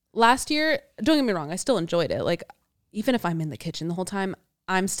last year, don't get me wrong, I still enjoyed it. Like even if I'm in the kitchen the whole time,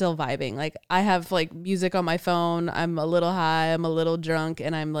 I'm still vibing. Like I have like music on my phone. I'm a little high, I'm a little drunk,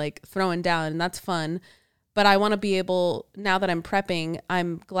 and I'm like throwing down, and that's fun. But I want to be able, now that I'm prepping,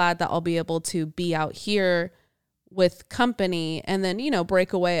 I'm glad that I'll be able to be out here with company and then, you know,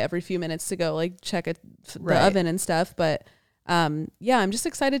 break away every few minutes to go like check the oven and stuff. But yeah, I'm just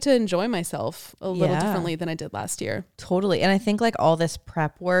excited to enjoy myself a little differently than I did last year. Totally. And I think like all this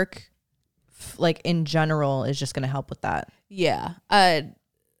prep work, like in general, is just going to help with that. Yeah.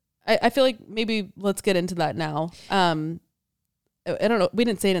 I feel like maybe let's get into that now. I don't know. We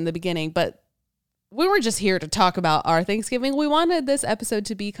didn't say it in the beginning, but we were just here to talk about our Thanksgiving. We wanted this episode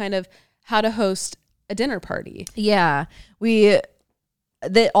to be kind of how to host a dinner party. Yeah.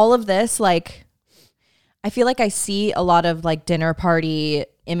 All of this, like, I feel like I see a lot of like dinner party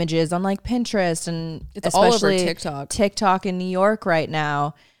images on like Pinterest and it's all over TikTok in New York right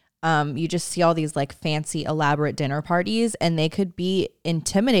now. You just see all these like fancy elaborate dinner parties and they could be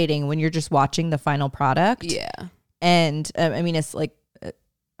intimidating when you're just watching the final product. Yeah. And I mean, it's like,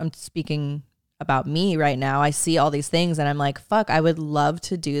 I'm speaking about me right now. I see all these things and I'm like, fuck, I would love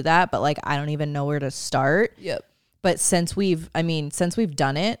to do that, but like I don't even know where to start. Yep. But since we've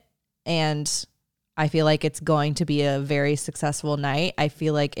done it and I feel like it's going to be a very successful night, I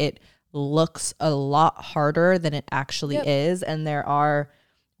feel like it looks a lot harder than it actually is. And there are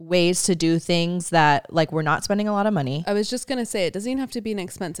ways to do things that like we're not spending a lot of money. I was just going to say, it doesn't even have to be an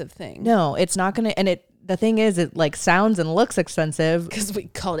expensive thing. No, it's not going to. And the thing is, it like sounds and looks expensive because we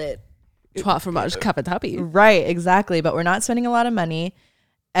called it trois fromage cavatappi. Right, exactly. But we're not spending a lot of money.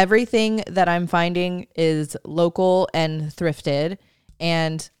 everything that I'm finding is local and thrifted.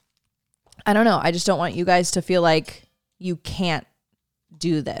 And I don't know. I just don't want you guys to feel like you can't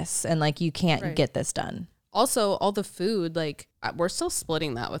do this and like you can't get this done. Also, all the food, like we're still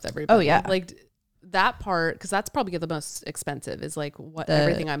splitting that with everybody. Oh, yeah. Like that part, because that's probably the most expensive is like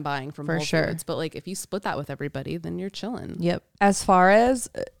everything I'm buying from Whole Foods. But like if you split that with everybody, then you're chilling. Yep. As far as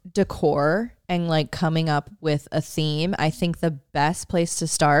decor and like coming up with a theme, I think the best place to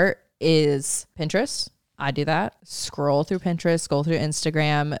start is Pinterest. I do that. Scroll through Pinterest, go through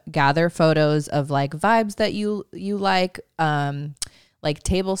Instagram, gather photos of like vibes that you like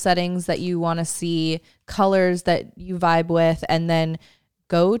table settings that you want to see, colors that you vibe with, and then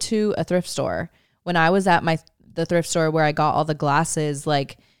go to a thrift store. When I was at the thrift store where I got all the glasses,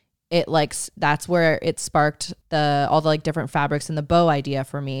 like it like that's where it sparked all the like different fabrics and the bow idea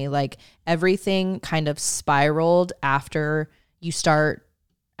for me. Like everything kind of spiraled after you start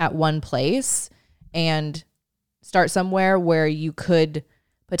at one place and start somewhere where you could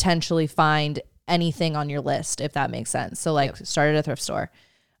potentially find anything on your list, if that makes sense. So like start at a thrift store.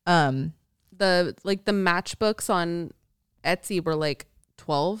 The matchbooks on Etsy were like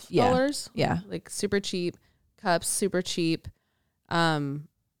 $12. Yeah. Like super cheap. Cups, super cheap. I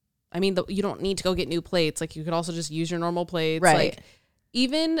mean, you don't need to go get new plates. Like you could also just use your normal plates. Right. Like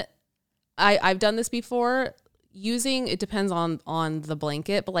even I've done this before. It depends on the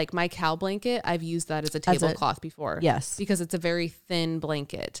blanket, but like my cow blanket, I've used that as a tablecloth before. Yes. Because it's a very thin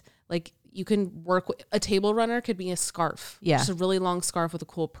blanket. Like you can work with a table runner could be a scarf. Yeah. Just a really long scarf with a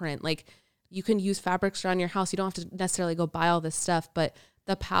cool print. Like you can use fabrics around your house. You don't have to necessarily go buy all this stuff, but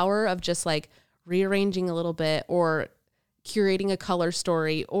the power of just like rearranging a little bit or curating a color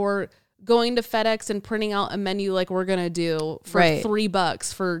story or going to FedEx and printing out a menu like we're going to do for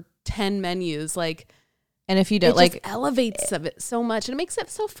 $3 for 10 menus. Like, and if you don't like elevates of it so much and it makes it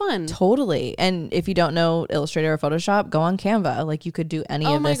so fun. Totally. And if you don't know Illustrator or Photoshop, go on Canva. Like you could do any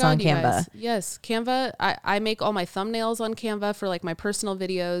of this on Canva. Guys. Yes. Canva. I make all my thumbnails on Canva for like my personal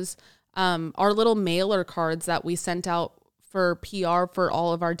videos. Our little mailer cards that we sent out for PR for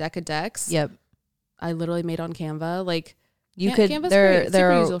all of our Deck of Decks. Yep. I literally made on Canva. Like Canva's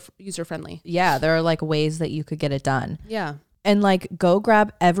they're user friendly. Yeah. There are like ways that you could get it done. Yeah. And like go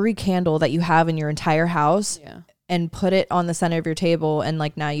grab every candle that you have in your entire house and put it on the center of your table. And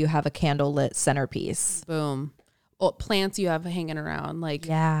like now you have a candle lit centerpiece. Boom. Well, plants you have hanging around. Like,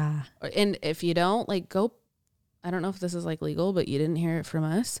 yeah. And if you don't, like go, I don't know if this is like legal, but you didn't hear it from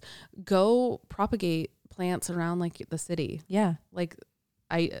us. Go propagate plants around like the city. Yeah. Like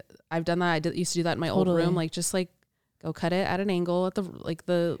I've done that. Used to do that in my old room. Like just like go cut it at an angle at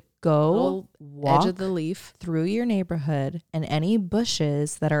the go edge of the leaf through your neighborhood, and any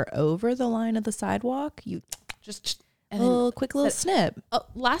bushes that are over the line of the sidewalk, you just quick little snip.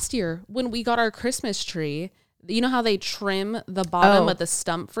 Last year when we got our Christmas tree, you know how they trim the bottom of the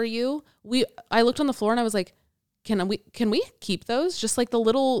stump for you? I looked on the floor and I was like, can we keep those? Just like the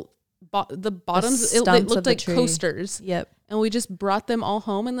little the bottoms, it looked like coasters. Yep. And we just brought them all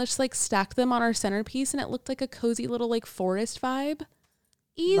home and just like stacked them on our centerpiece, and it looked like a cozy little like forest vibe.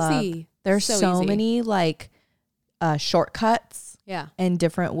 Easy. Love. There's so many like shortcuts and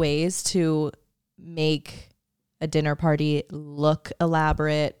different ways to make a dinner party look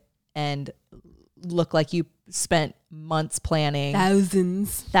elaborate and look like you spent months planning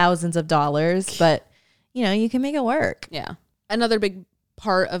thousands of dollars, but you know, you can make it work. Yeah. Another big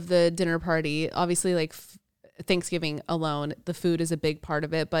part of the dinner party, obviously like Thanksgiving alone, the food is a big part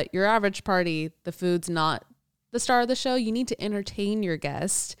of it, but your average party, the food's not the star of the show. You need to entertain your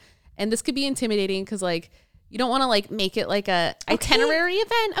guest. And this could be intimidating because like you don't want to like make it like a itinerary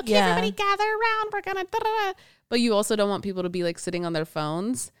event. Okay, everybody gather around. We're gonna da-da-da. But you also don't want people to be like sitting on their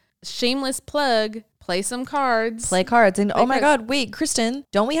phones. Shameless plug, play some cards. Play cards. And oh my God, wait, Kristen,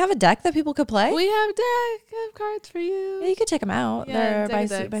 don't we have a deck that people could play? We have a deck of cards for you. Yeah, you could check them out. Yeah,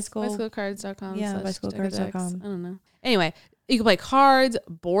 they're bicyclecards.com. Yeah, bicyclecards.com. I don't know. Anyway, you can play cards,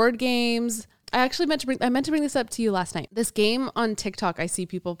 board games. I meant to bring this up to you last night. This game on TikTok I see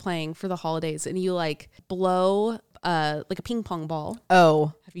people playing for the holidays, and you like blow like a ping pong ball.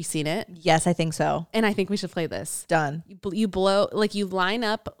 Oh, have you seen it? Yes, I think so. And I think we should play this. Done. You blow, like you line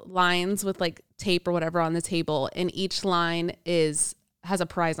up lines with like tape or whatever on the table, and each line has a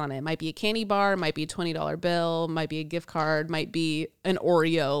prize on it. It might be a candy bar, might be a $20 bill, might be a gift card, might be an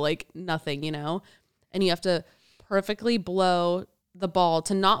Oreo, like nothing, you know. And you have to perfectly blow the ball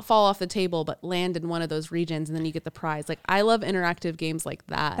to not fall off the table but land in one of those regions, and then you get the prize. Like I love interactive games like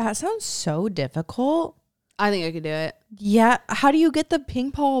that. That sounds so difficult. I think I could do it. Yeah. How do you get the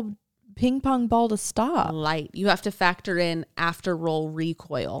ping pong ping pong ball to stop? Light. You have to factor in after roll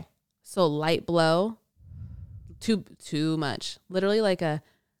recoil. So light blow, too much. Literally like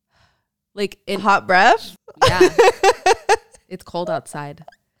hot breath? Yeah. It's cold outside.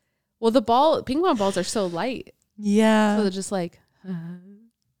 Well, ping pong balls are so light. Yeah. So they're just like,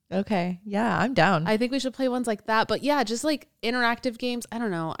 okay. Yeah, I'm down. I think we should play ones like that. But yeah, just like interactive games. I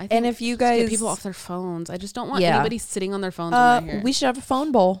don't know. I think And if you just get guys- people off their phones, I just don't want Yeah. anybody sitting on their phones when they're here. We should have a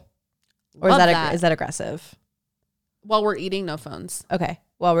phone bowl. Or Love is that aggressive? While we're eating, no phones. Okay.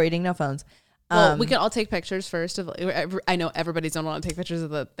 While we're eating, no phones. Well, we can all take pictures first of. I know everybody's gonna want to take pictures of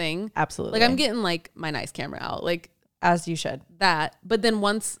the thing. Absolutely. Like I'm getting like my nice camera out, like as you should. that. But then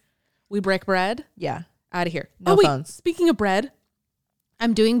once we break bread, Yeah. out of here. No wait, phones. speaking of bread,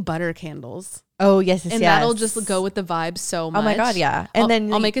 I'm doing butter candles, Oh yes, and that'll just go with the vibe so much. Oh my god, yeah. And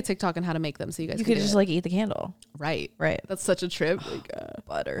then I'll make a TikTok on how to make them, so you guys you can could do just it. like eat the candle. right. That's Such a trip. Like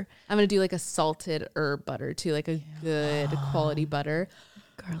butter. I'm gonna do like a salted herb butter too, like a good quality butter.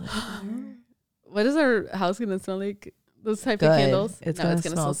 Garlic. What is our house gonna smell like? Those type Good. of candles? It's No, gonna it's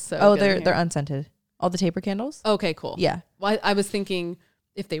gonna smell smell so. Oh, good in they're here. unscented. All the taper candles? Okay, cool. Yeah. Well, I was thinking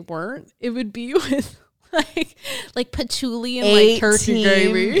if they weren't, it would be with like patchouli and like turkey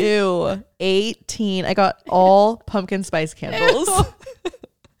gravy. Ew. 18. I got all pumpkin spice candles.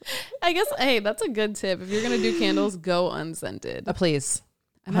 I guess, hey, that's a good tip. If you're gonna do candles, go unscented. Please.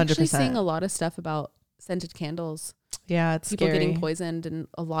 I'm actually 100%. seeing a lot of stuff about scented candles. Yeah, it's People scary. getting poisoned and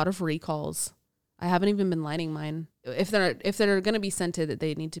a lot of recalls. I haven't even been lighting mine. If they're gonna be scented,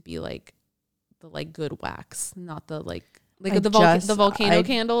 they need to be like the like good wax, not the like the volcano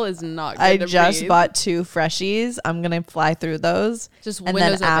candle is not good I to just breathe. bought 2 freshies. I'm gonna fly through those, Just and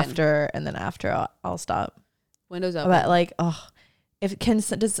windows then after I'll stop. Windows open. But like, if it can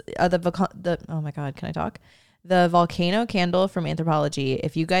does oh my god, can I talk? The volcano candle from Anthropology.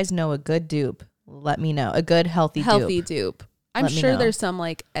 If you guys know a good dupe, let me know. A good healthy dupe. I'm Let me sure know. there's some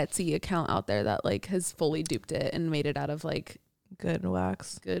like Etsy account out there that like has fully duped it and made it out of like good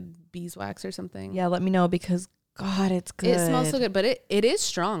wax. good beeswax or something. Yeah, let me know because God, it's good. It smells so good, but it is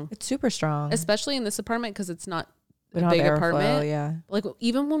strong, It's super strong. especially in this apartment because it's not We a don't big have airflow, apartment. yeah. Like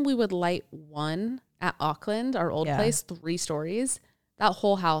even when we would light one at Auckland, our old Yeah. place, 3 stories, that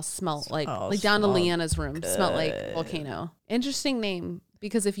whole house smelled like down to smelled Leanna's room smelled like volcano. Interesting name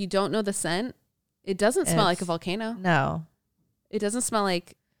because if you don't know the scent, it doesn't smell like a It's- volcano. No. It doesn't smell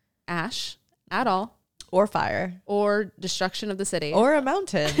like ash at all Or fire. or destruction of the city. Or a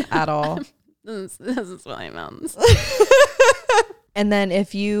mountain at all. doesn't smell like mountains. And then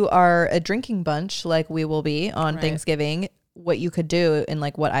if you are a drinking bunch like we will be on Right. Thanksgiving, what you could do and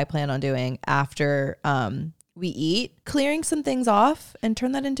like what I plan on doing after we eat, clearing some things off and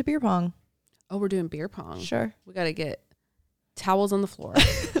turn that into beer pong. Oh, we're doing beer pong. Sure. We got to get towels on the floor.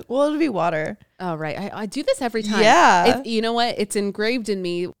 Well, it'll be water. Oh, right. I do this every time. Yeah. You know what? It's engraved in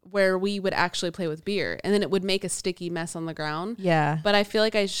me where we would actually play with beer and then it would make a sticky mess on the ground. Yeah. But I feel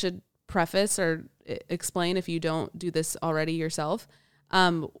like I should preface or explain if you don't do this already yourself.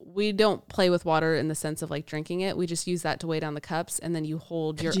 We don't play with water in the sense of like drinking it. We just use that to weigh down the cups and then you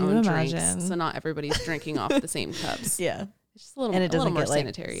hold your Could you own imagine? drinks. So not everybody's drinking off the same cups. Yeah. It's just a little, And it a little doesn't more get like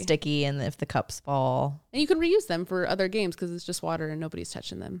sanitary. sticky and if the cups fall. And you can reuse them for other games because it's just water and nobody's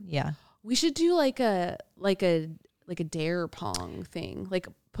touching them. Yeah. We should do like a dare pong thing. Like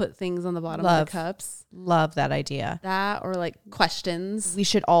put things on the bottom of the cups. Love that idea. That or like questions. We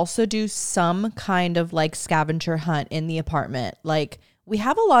should also do some kind of like scavenger hunt in the apartment. Like we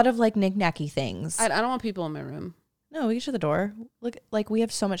have a lot of like knick-knacky things. I don't want people in my room. No, we can shut the door. Look, like we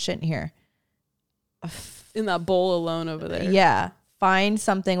have so much shit in here. In that bowl alone over there. Yeah. Find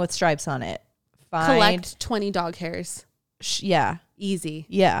something with stripes on it. Collect 20 dog hairs. Yeah. Easy.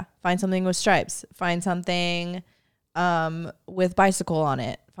 Yeah. Find something with stripes. Find something with bicycle on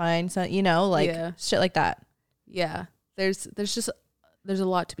it. Find some, like Yeah. shit like that. Yeah. There's a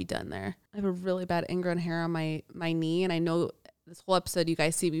lot to be done there. I have a really bad ingrown hair on my knee and I know this whole episode you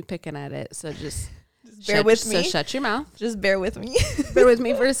guys see me picking at it. So just bear with me. So shut your mouth. Just bear with me. Bear with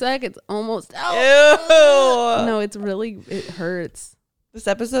me for a sec. It's almost out. Ew. No, it hurts. This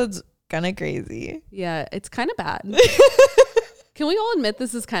episode's kind of crazy. Yeah, it's kind of bad. Can we all admit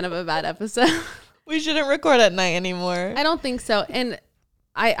this is kind of a bad episode? We shouldn't record at night anymore. I don't think so. And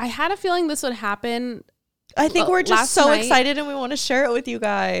I had a feeling this would happen. I think we're just last so night- excited and we want to share it with you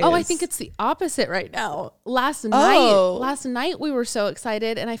guys. Oh, I think it's the opposite right now. Last night we were so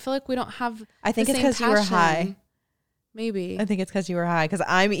excited, and I feel like we don't have. I think the it's same 'cause you were passion. high. Maybe. I think it's because you were high because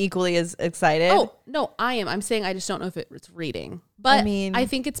I'm equally as excited. Oh no, I am. I'm saying I just don't know if it's reading, but I mean- I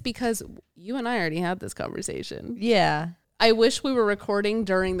think it's because you and I already had this conversation. Yeah. I wish we were recording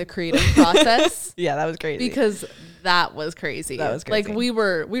during the creative process. Yeah, that was crazy. Because that was crazy. That was crazy. Like we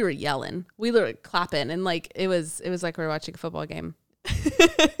were yelling. We were clapping and like it was like we were watching a football game.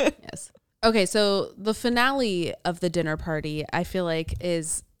 Yes. Okay, so the finale of the dinner party, I feel like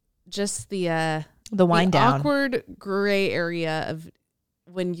is just the wind down. Awkward gray area of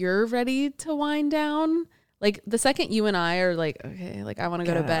when you're ready to wind down. Like the second you and I are like, okay, like I want to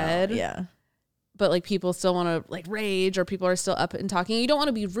go to bed. Yeah. But like people still want to like rage or people are still up and talking. You don't want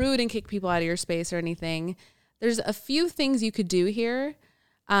to be rude and kick people out of your space or anything. There's a few things you could do here.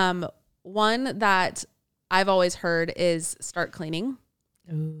 One that I've always heard is start cleaning.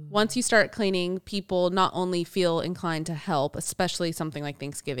 Ooh. Once you start cleaning, people not only feel inclined to help, especially something like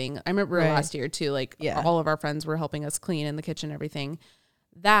Thanksgiving. I remember last year too, like all of our friends were helping us clean in the kitchen and everything.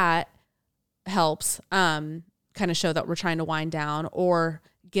 That helps kind of show that we're trying to wind down or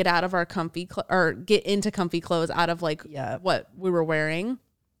get out of our comfy or get into comfy clothes out of like what we were wearing.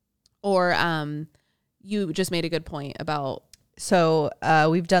 Or you just made a good point about. So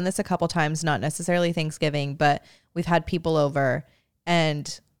we've done this a couple times, not necessarily Thanksgiving, but we've had people over.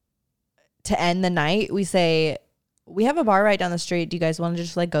 And to end the night, we say, we have a bar right down the street. Do you guys want to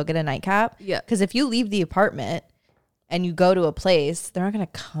just like go get a nightcap? Yeah. Because if you leave the apartment and you go to a place, they're not going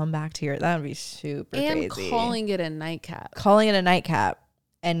to come back to that would be super crazy. And calling it a nightcap. Calling it a nightcap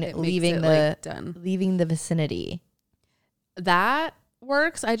and leaving leaving the vicinity. That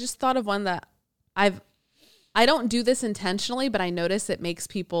works. I just thought of one that I don't do this intentionally, but I notice it makes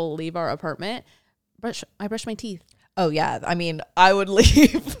people leave our apartment. I brush my teeth. Oh, yeah. I mean, I would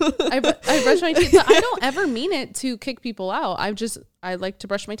leave. I brush my teeth, but I don't ever mean it to kick people out. I like to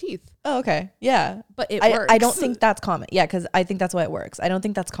brush my teeth. Oh, okay. Yeah. But it works. I don't think that's common. Yeah, because I think that's why it works. I don't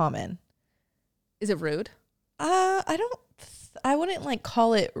think that's common. Is it rude? I wouldn't like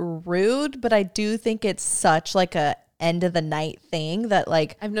call it rude, but I do think it's such like a end of the night thing that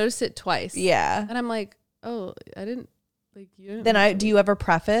like. I've noticed it twice. Yeah. And I'm like, oh, I didn't like you. Then do you ever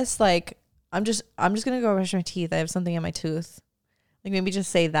preface like, I'm just gonna go brush my teeth. I have something in my tooth. Like maybe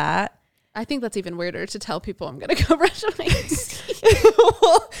just say that. I think that's even weirder to tell people I'm gonna go brush my teeth.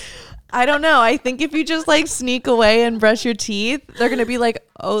 Well, I don't know. I think if you just like sneak away and brush your teeth, they're gonna be like,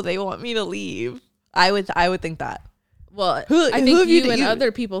 oh, they want me to leave. I would think that. Well, I think you and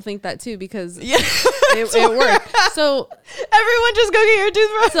other people think that too because it works. So everyone just go get your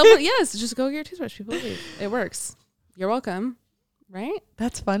toothbrush. Yes, just go get your toothbrush. People leave. It works. You're welcome. Right?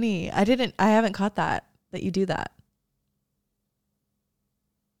 That's funny. I haven't caught that you do that.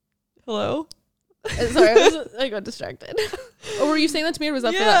 Hello? Sorry, I got distracted. Oh, were you saying that to me or was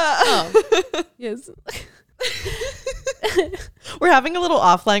that for that? Oh, yes. We're having a little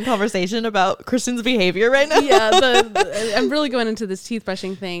offline conversation about Kristen's behavior right now. Yeah, I'm really going into this teeth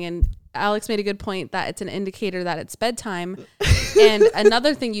brushing thing, and Alex made a good point that it's an indicator that it's bedtime. And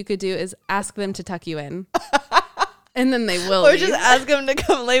another thing you could do is ask them to tuck you in. And then they will. Or just ask them to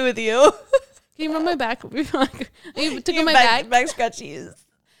come lay with you. Can you rub my back? You took my back. Back scratchies.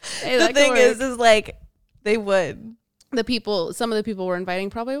 Hey, the thing is like they would. Some of the people we're inviting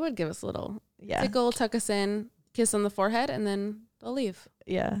probably would give us a little tickle, tuck us in, kiss on the forehead, and then they'll leave.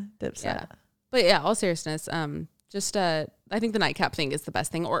 Yeah, dipset. Yeah. But yeah, all seriousness, I think the nightcap thing is the best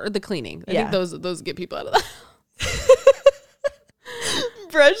thing, or the cleaning. I think those get people out of the house.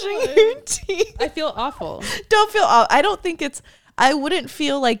 Brushing your teeth. I feel awful. Don't feel awful. I don't think I wouldn't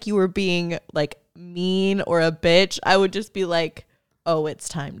feel like you were being like mean or a bitch. I would just be like, oh, it's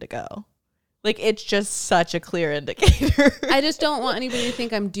time to go. Like, it's just such a clear indicator. I just don't want anybody to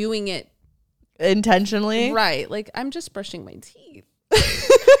think I'm doing it intentionally. Right. Like, I'm just brushing my teeth.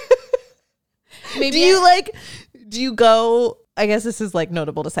 Maybe do you go, I guess this is like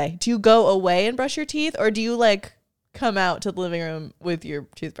notable to say, do you go away and brush your teeth or do you like come out to the living room with your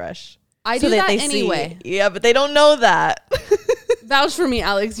toothbrush? I do that anyway. Yeah, but they don't know that. Vouch for me,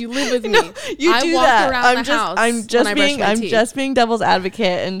 Alex. You live with me. No, you do that. Around the house. I'm just being devil's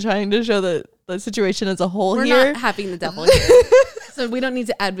advocate and trying to show the situation as a whole. We're here. not having the devil here, so we don't need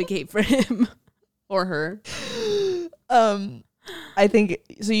to advocate for him or her. I think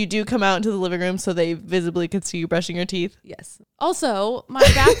so. You do come out into the living room so they visibly could see you brushing your teeth. Yes. Also, my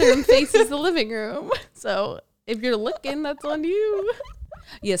bathroom faces the living room, so if you're looking, that's on you.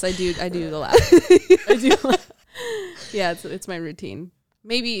 Yes, I do. I do the laugh. I do. Yeah, it's my routine.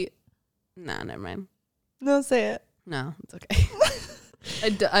 Maybe. Nah, never mind. No, say it. No, it's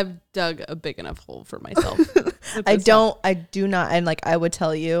okay. I've dug a big enough hole for myself. I do not. And like, I would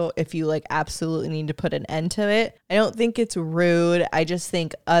tell you if you like absolutely need to put an end to it. I don't think it's rude. I just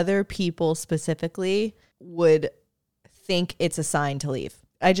think other people specifically would think it's a sign to leave.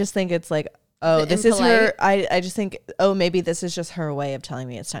 I just think it's like, Oh, it this is impolite? her. I just think, oh, maybe this is just her way of telling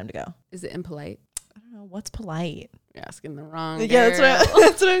me it's time to go. Is it impolite? I don't know. What's polite? You're asking the wrong Yeah, girl.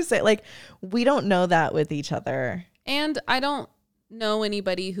 that's what I'm saying. Like, we don't know that with each other. And I don't know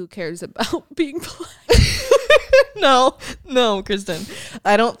anybody who cares about being polite. No, Kristen.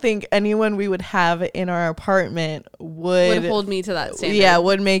 I don't think anyone we would have in our apartment would Hold me to that standard. Yeah,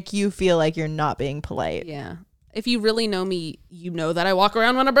 would make you feel like you're not being polite. Yeah. If you really know me, you know that I walk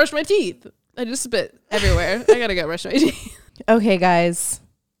around when I brush my teeth. I just spit everywhere. I gotta go brush my teeth. Okay, guys.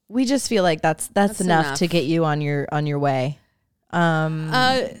 We just feel like that's enough to get you on your way. Let us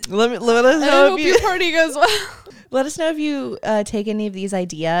I know hope if your party goes well. let us know if you take any of these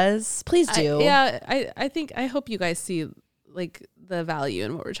ideas. Please do. I hope you guys see like the value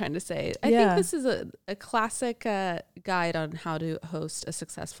in what we're trying to say. I think this is a classic guide on how to host a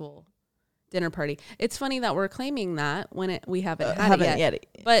successful dinner party. It's funny that we're claiming that when we haven't had it yet.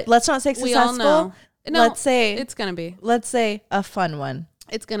 But let's not say we all successful. know. No, let's say it's gonna be. Let's say a fun one.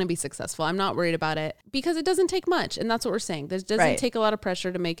 It's going to be successful. I'm not worried about it because it doesn't take much. And that's what we're saying. There doesn't take a lot of pressure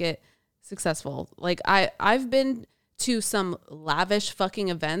to make it successful. Like I've been to some lavish fucking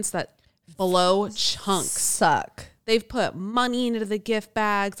events that blow chunks. Suck. They've put money into the gift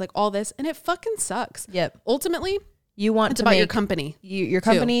bags, like all this, and it fucking sucks. Yep. Ultimately, you want it's to about make your company. Your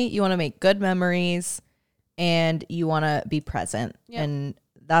company, you want to make good memories and you want to be present. Yep. And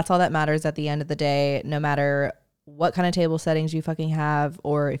that's all that matters at the end of the day, no matter what kind of table settings you fucking have,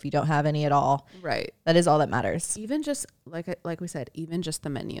 or if you don't have any at all. Right. That is all that matters. Even just like we said, even just the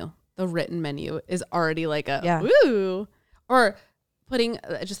menu, the written menu is already like woo. Or putting,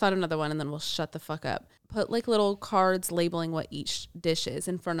 I just thought another one and then we'll shut the fuck up. Put like little cards labeling what each dish is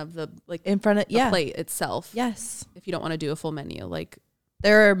in front of the plate itself. Yes. If you don't want to do a full menu, like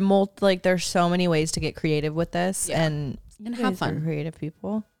there are there's so many ways to get creative with this and have fun. Creative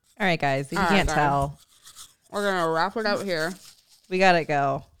people. All right, guys. If you can't tell, we're going to wrap it out here. We got to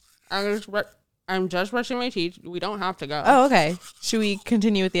go. I'm just brushing my teeth. We don't have to go. Oh, okay. Should we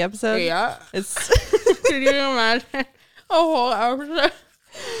continue with the episode? Yeah. It's Can you imagine a whole episode?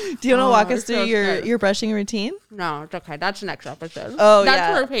 Do you want to walk us through your brushing routine? No, it's okay. That's next episode. Oh,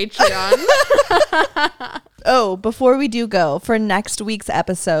 That's for Patreon. Oh, before we do go, for next week's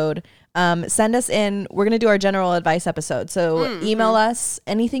episode, send us in. We're going to do our general advice episode. So email us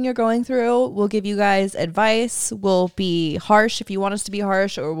anything you're going through. We'll give you guys advice. We'll be harsh if you want us to be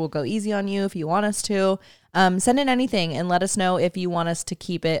harsh, or we'll go easy on you if you want us to. Send in anything and let us know if you want us to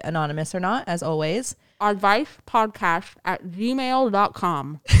keep it anonymous or not, as always.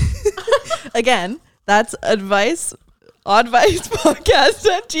 advicepodcast@gmail.com. Again, that's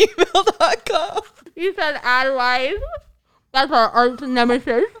advicepodcast@gmail.com. You said advice. That's our arch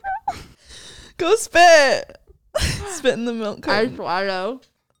nemesis. Go spit. Spit in the milk I carton. swallow.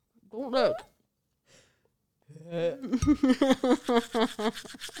 Don't look.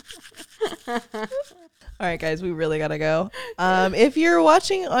 All right, guys, we really gotta go. If you're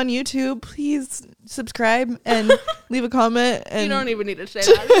watching on YouTube, please subscribe and leave a comment. And You don't even need to say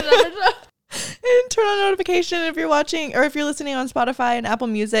that. and turn on notification if you're watching, or if you're listening on Spotify and Apple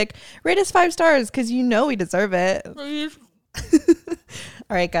Music. Rate us 5 stars because you know we deserve it. Please.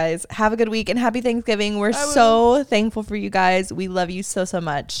 All right, guys, have a good week and happy Thanksgiving. We're so thankful for you guys. We love you so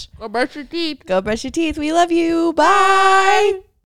much. Go brush your teeth. Go brush your teeth. We love you. Bye.